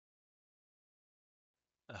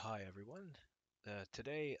Hi everyone.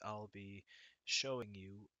 Today I'll be showing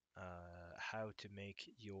you how to make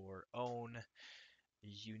your own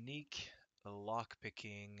unique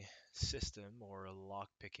lockpicking system or a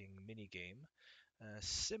lockpicking minigame,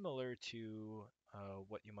 similar to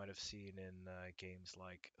what you might have seen in games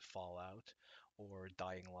like Fallout or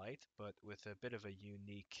Dying Light, but with a bit of a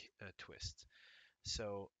unique twist.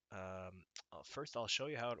 So first I'll show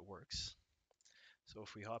you how it works. So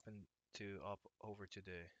if we hop into up over to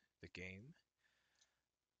the game.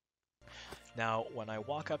 Now, when I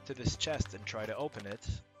walk up to this chest and try to open it,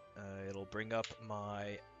 it'll bring up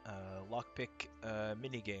my lockpick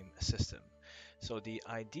minigame system. So the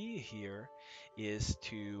idea here is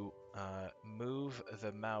to move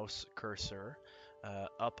the mouse cursor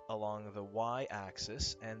up along the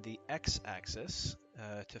y-axis and the x-axis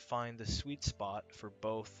to find the sweet spot for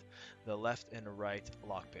both the left and right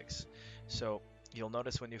lockpicks. So you'll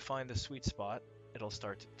notice when you find the sweet spot, it'll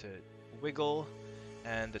start to wiggle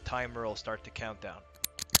and the timer will start to count down.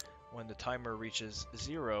 When the timer reaches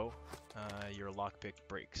 0, your lockpick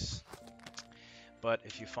breaks. But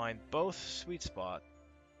if you find both sweet spots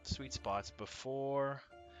before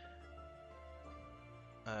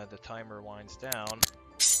the timer winds down,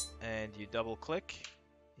 and you double click,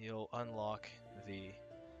 you'll unlock the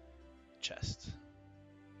chest.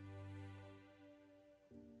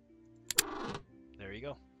 There you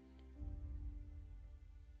go.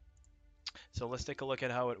 So let's take a look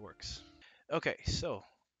at how it works. Okay, so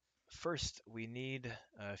first we need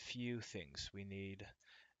a few things. We need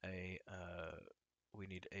a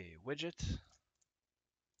widget,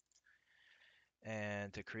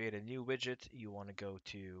 and to create a new widget, you want to go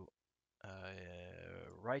to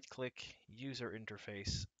right-click User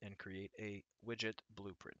Interface and create a widget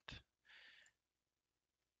blueprint.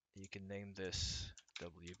 You can name this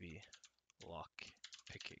WB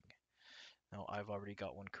Lockpicking. Now I've already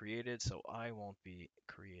got one created, so I won't be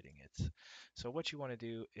creating it. So what you want to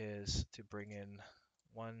do is to bring in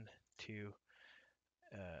one, two,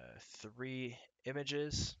 three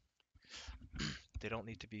images. They don't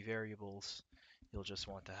need to be variables. You'll just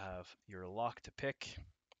want to have your lock to pick,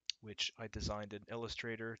 which I designed in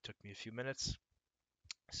Illustrator. Took me a few minutes.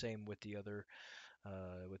 Same with the other,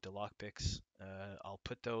 with the lockpicks. I'll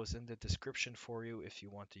put those in the description for you if you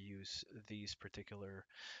want to use these particular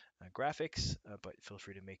graphics, but feel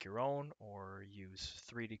free to make your own or use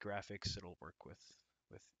 3D graphics. It'll work with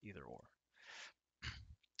either or.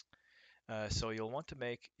 So you'll want to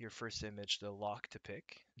make your first image the lock to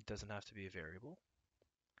pick. It doesn't have to be a variable.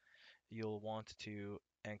 You'll want to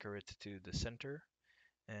anchor it to the center,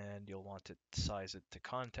 and you'll want to size it to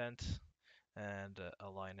content and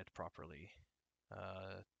align it properly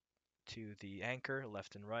to the anchor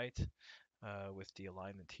left and right with the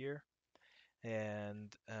alignment here,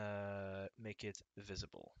 and make it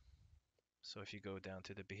visible. So if you go down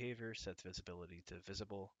to the behavior, set visibility to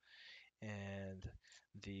visible, and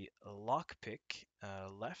the lockpick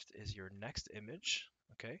left is your next image.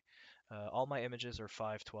 Okay, all my images are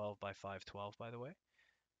 512 by 512, by the way.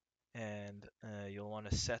 And you'll want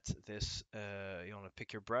to set this, you want to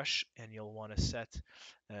pick your brush, and you'll want to set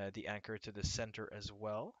the anchor to the center as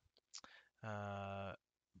well.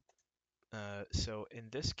 So in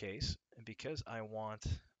this case, because I want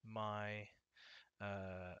my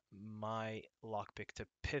my lockpick to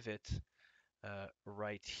pivot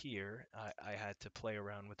right here, I had to play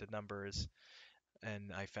around with the numbers,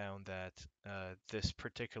 and I found that this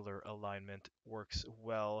particular alignment works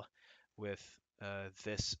well with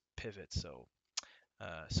this pivot. So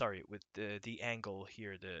sorry, with the angle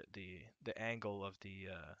here, the angle of the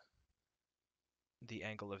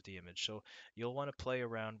angle of the image. So you'll want to play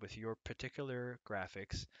around with your particular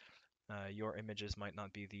graphics. Your images might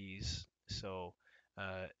not be these, so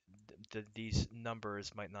these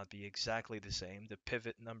numbers might not be exactly the same. The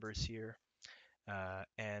pivot numbers here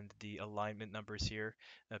and the alignment numbers here.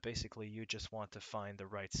 Basically, you just want to find the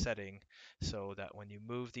right setting so that when you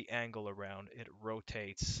move the angle around, it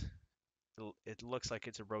rotates. It looks like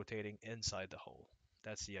it's rotating inside the hole.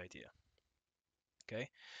 That's the idea. Okay,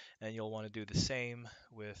 and you'll want to do the same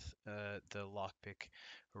with the lockpick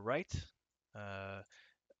right. Uh,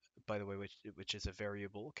 by the way, which is a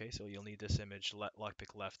variable. Okay, so you'll need this image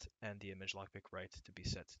lockpick left and the image lockpick right to be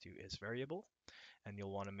set to as variable, and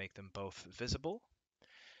you'll want to make them both visible.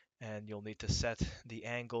 And you'll need to set the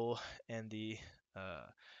angle and the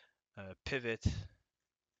pivot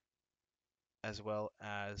as well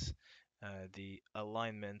as the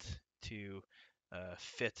alignment to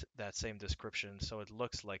fit that same description, so it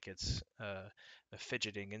looks like it's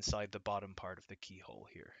fidgeting inside the bottom part of the keyhole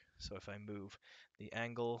here. So if I move the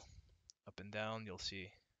angle up and down, you'll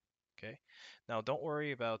see, Okay. Now don't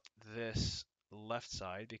worry about this left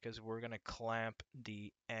side because we're going to clamp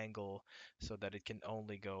the angle so that it can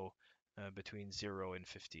only go between 0 and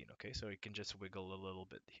 15. Okay, so it can just wiggle a little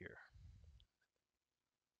bit here.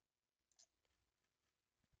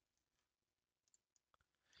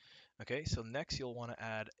 Okay, so next you'll want to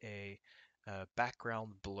add a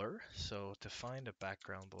background blur. So to find a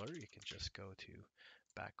background blur, you can just go to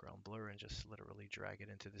background blur and just literally drag it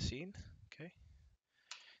into the scene. Okay,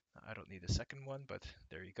 I don't need a second one, but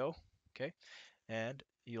there you go. Okay, and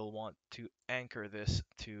you'll want to anchor this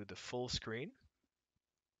to the full screen,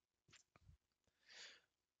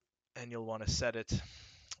 and you'll want to set it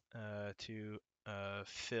to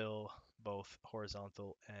fill both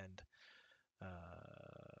horizontal and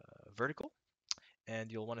vertical.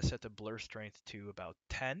 And you'll want to set the blur strength to about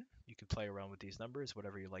 10. You can play around with these numbers,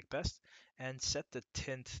 whatever you like best, and set the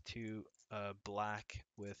tint to black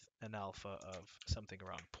with an alpha of something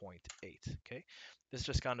around 0.8. Okay, this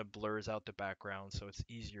just kind of blurs out the background, so it's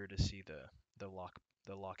easier to see the lock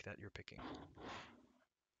that you're picking.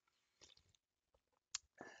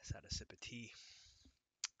 Let's add a sip of tea.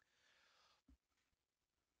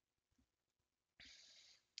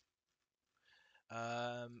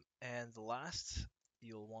 And last,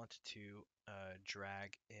 you'll want to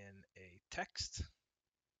drag in a text.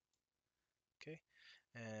 Okay,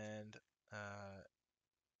 and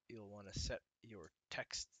you'll want to set your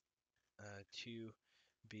text to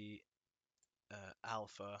be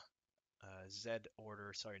alpha Z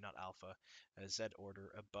order, sorry, not alpha, Z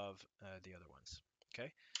order above the other ones.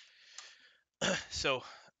 Okay, so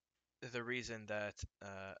the reason that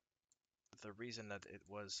it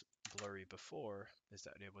was blurry before is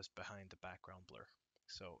that it was behind the background blur.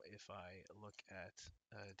 So if I look at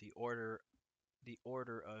the order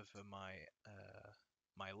of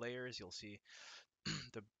my layers, you'll see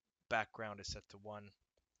the background is set to 1,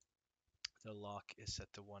 the lock is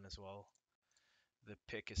set to 1 as well, the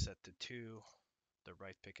pick is set to 2, the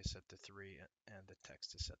right pick is set to 3, and the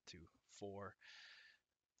text is set to 4,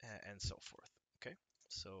 and so forth. Okay,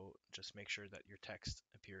 so just make sure that your text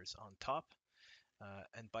appears on top.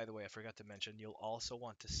 And by the way, I forgot to mention, you'll also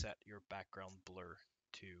want to set your background blur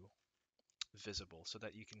to visible so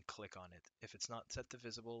that you can click on it. If it's not set to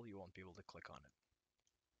visible, you won't be able to click on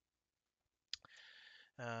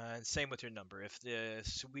it. And same with your number. If the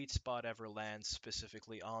sweet spot ever lands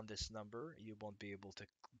specifically on this number, you won't be able to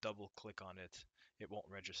double click on it. It won't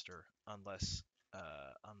register unless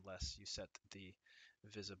you set the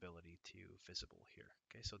visibility to visible here.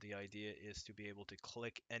 Okay, so the idea is to be able to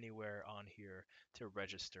click anywhere on here to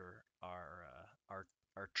register our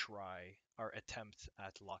attempt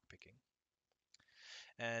at lockpicking.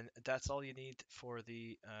 And that's all you need for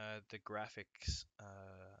the graphics,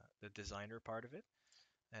 the designer part of it.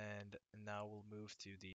 And now we'll move to the